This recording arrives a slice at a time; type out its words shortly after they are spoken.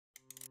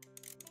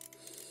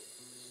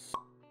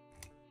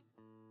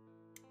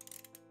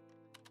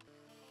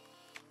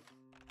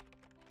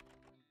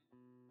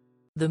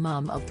The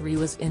mom of three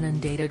was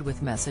inundated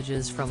with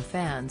messages from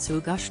fans who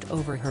gushed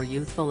over her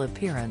youthful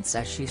appearance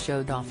as she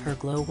showed off her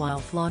glow while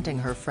flaunting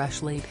her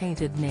freshly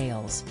painted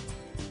nails.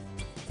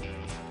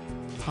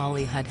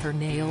 Holly had her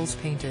nails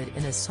painted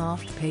in a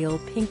soft pale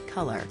pink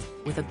color,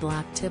 with a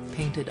black tip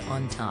painted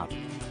on top.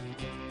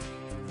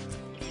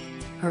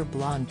 Her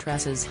blonde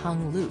tresses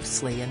hung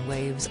loosely in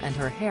waves and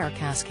her hair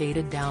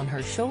cascaded down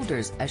her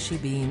shoulders as she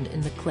beamed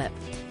in the clip.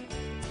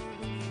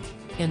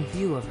 In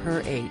view of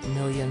her 8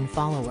 million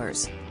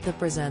followers, the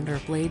presenter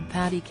played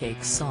Patty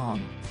Cake's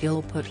song,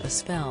 "I'll Put a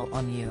Spell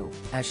on You,"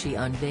 as she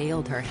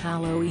unveiled her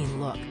Halloween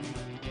look.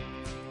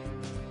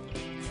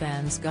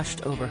 Fans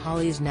gushed over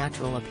Holly's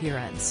natural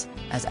appearance,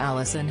 as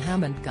Alison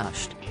Hammond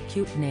gushed,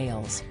 "Cute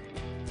nails."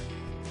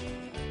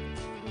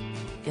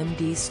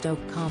 MD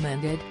Stoke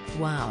commented,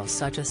 "Wow,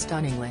 such a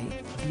stunningly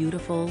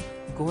beautiful,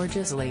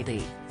 gorgeous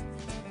lady."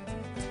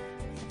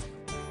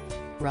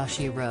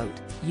 Rushy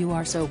wrote, "You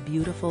are so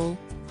beautiful,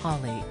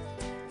 Holly."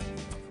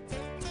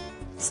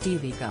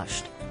 Stevie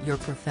gushed, "You're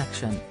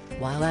perfection,"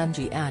 while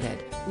Angie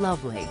added,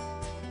 "Lovely."